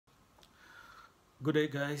Good day,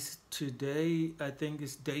 guys. Today, I think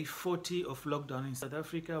it's day 40 of lockdown in South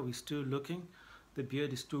Africa. We're still looking. The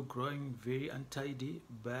beard is still growing very untidy,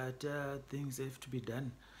 but things have to be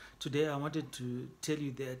done. Today, I wanted to tell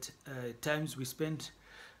you that times we spent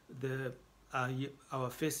our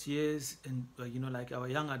first years and like our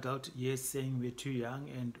young adult years saying we're too young,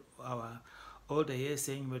 and our older years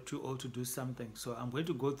saying we're too old to do something. So I'm going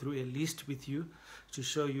to go through a list with you to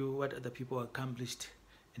show you what other people accomplished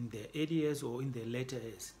in their early years or in their later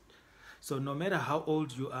years. So no matter how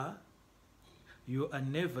old you are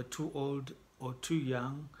never too old or too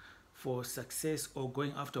young for success or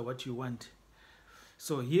going after what you want.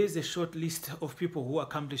 So here's a short list of people who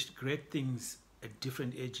accomplished great things at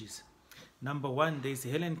different ages. Number one, there's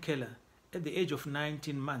Helen Keller. At the age of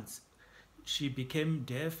 19 months, she became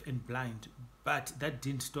deaf and blind, but that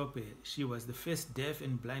didn't stop her. She was the first deaf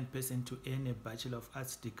and blind person to earn a Bachelor of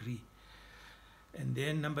Arts degree. And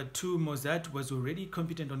then number two, Mozart was already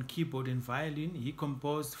competent on keyboard and violin. He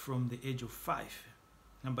composed from the age of 5.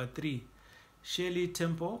 Number three, Shirley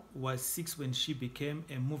Temple was 6 when she became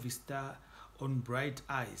a movie star on Bright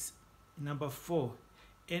Eyes. Number 4,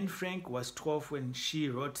 Anne Frank was 12 when she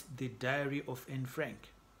wrote The Diary of Anne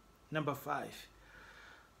Frank. Number 5,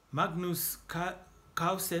 Magnus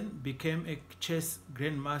Carlsen became a chess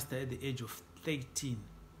grandmaster at the age of 13.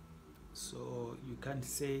 So you can't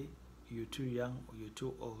say you're too young or you're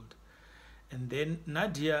too old. And then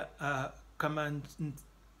Nadia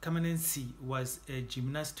Comăneci was a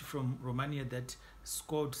gymnast from Romania that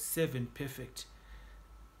scored 7 perfect,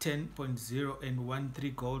 10.0 and won 3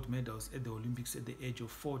 gold medals at the Olympics at the age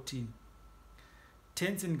of 14.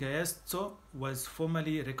 Tenzin Gyatso was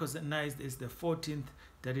formally recognized as the 14th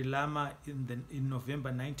Dalai Lama in November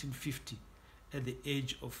 1950 at the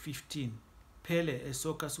age of 15. Pele, a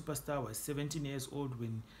soccer superstar, was 17 years old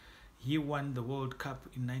when he won the World Cup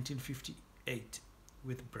in 1958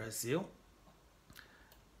 with Brazil.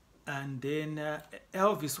 And then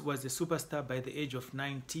Elvis was a superstar by the age of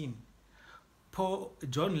 19.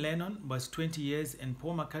 John Lennon was 20 years and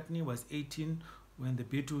Paul McCartney was 18 when the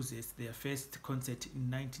Beatles had their first concert in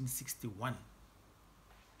 1961.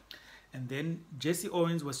 And then Jesse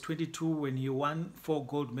Owens was 22 when he won 4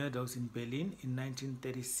 gold medals in Berlin in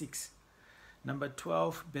 1936. Number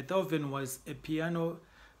 12, Beethoven was a piano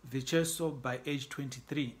virtuoso by age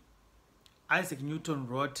 23. Isaac Newton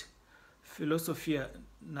wrote Philosophia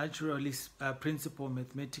Naturalis Principia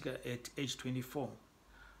Mathematica at age 24.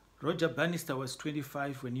 Roger Bannister was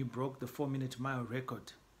 25 when he broke the 4-minute mile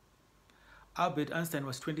record. Albert Einstein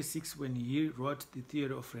was 26 when he wrote the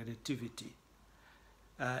theory of relativity.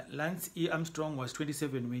 Lance E. Armstrong was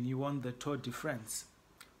 27 when he won the Tour de France.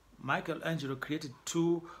 Michelangelo created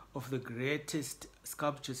 2 of the greatest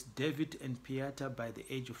sculptures, David and Pieta, by the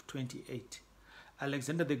age of 28.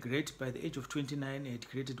 Alexander the Great, by the age of 29, had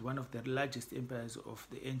created one of the largest empires of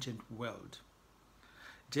the ancient world.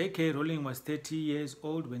 J.K. Rowling was 30 years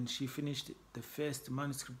old when she finished the first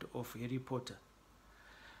manuscript of Harry Potter.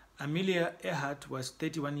 Amelia Earhart was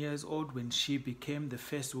 31 years old when she became the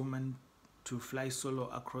first woman to fly solo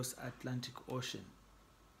across the Atlantic Ocean.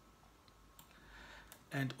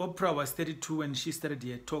 And Oprah was 32 when she started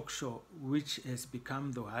a talk show, which has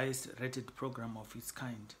become the highest rated program of its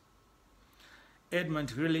kind. Edmund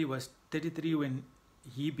Hillary was 33 when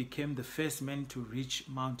he became the first man to reach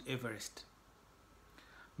Mount Everest.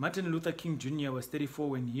 Martin Luther King Jr. was 34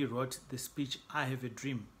 when he wrote the speech, I Have a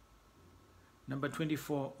Dream. Number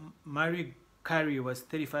 24, Marie Curie was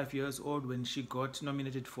 35 years old when she got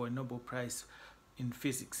nominated for a Nobel Prize in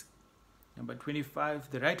Physics. Number 25,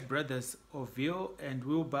 the Wright brothers, Orville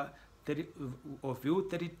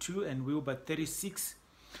 32 and Wilbur 36,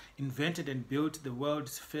 invented and built the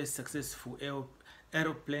world's first successful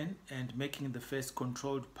aeroplane and making the first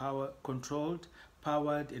controlled,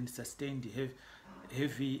 powered and sustained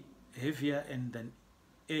heavier and than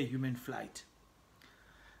air human flight.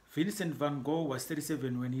 Vincent van Gogh was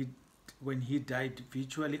 37 when he died,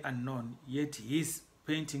 virtually unknown, yet his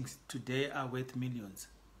paintings today are worth millions.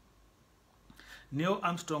 Neil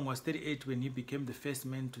Armstrong was 38 when he became the first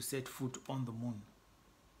man to set foot on the moon.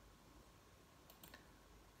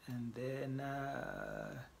 And then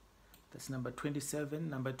that's number 27.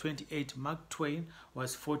 Number 28, Mark Twain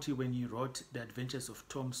was 40 when he wrote The Adventures of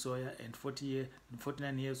Tom Sawyer, and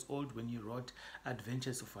 49 years old when he wrote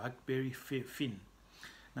Adventures of Huckleberry Finn.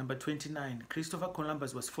 Number 29, Christopher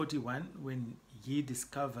Columbus was 41 when he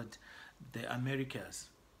discovered the Americas.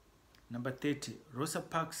 Number 30, Rosa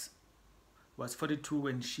Parks was 42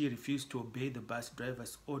 when she refused to obey the bus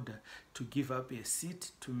driver's order to give up a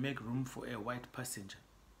seat to make room for a white passenger.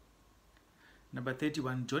 Number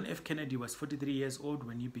 31, John F. Kennedy was 43 years old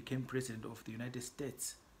when he became President of the United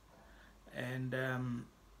States. And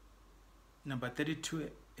number 32,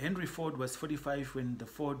 Henry Ford was 45 when the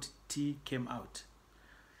Ford T came out.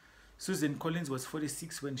 Susan Collins was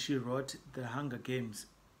 46 when she wrote The Hunger Games.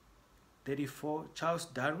 34, Charles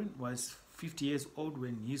Darwin was 50 years old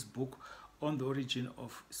when his book On the Origin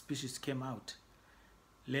of Species came out.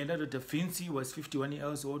 Leonardo da Vinci was 51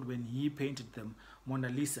 years old when he painted the Mona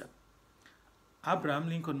Lisa. Abraham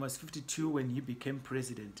Lincoln was 52 when he became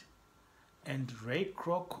president. And Ray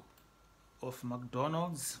Kroc of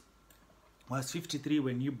McDonald's was 53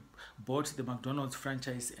 when he bought the McDonald's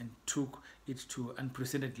franchise and took it to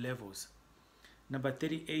unprecedented levels. Number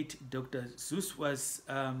 38, Dr. Seuss was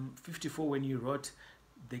 54 when he wrote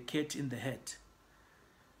The Cat in the Hat.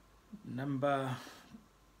 Number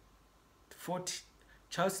 40,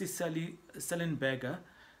 Charles Sullenberger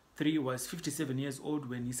III was 57 years old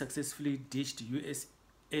when he successfully ditched U.S.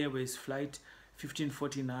 Airways Flight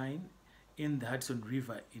 1549 in the Hudson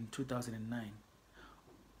River in 2009.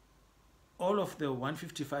 All of the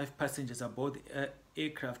 155 passengers aboard the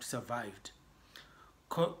aircraft survived.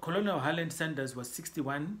 Colonel Harland Sanders was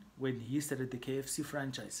 61 when he started the KFC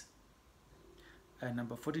franchise.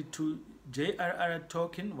 Number 42, J.R.R.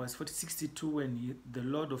 Tolkien was 62 when The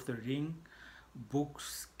Lord of the Ring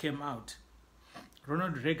books came out.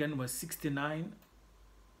 Ronald Reagan was 69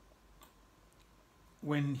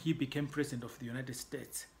 when he became President of the United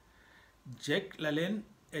States. Jack LaLanne,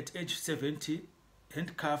 at age 70,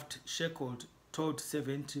 handcuffed, shackled, towed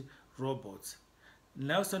 70 robots.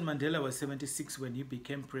 Nelson Mandela was 76 when he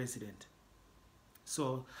became president.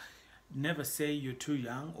 So never say you're too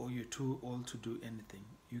young or you're too old to do anything.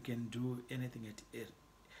 You can do anything at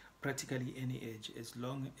practically any age, as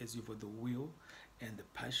long as you've got the will and the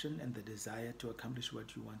passion and the desire to accomplish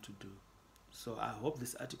what you want to do. So I hope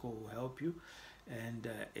this article will help you and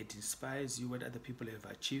it inspires you what other people have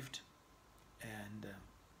achieved. And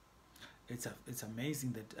it's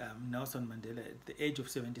amazing that Nelson Mandela, at the age of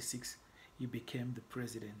 76, he became the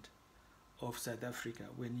president of South Africa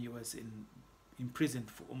when he was in prison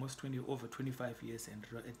for almost over 25 years and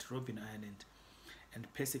at Robben Island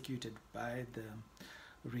and persecuted by the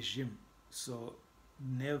regime. So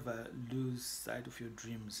never lose sight of your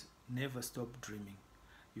dreams. Never stop dreaming.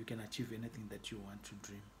 You can achieve anything that you want to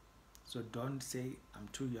dream. So don't say I'm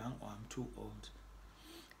too young or I'm too old.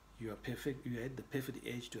 You are perfect. You are at the perfect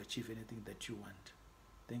age to achieve anything that you want.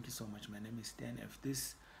 Thank you so much. My name is Stan. If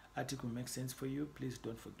this article makes sense for you, please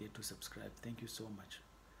don't forget to subscribe. Thank you so much.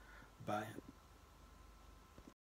 Bye.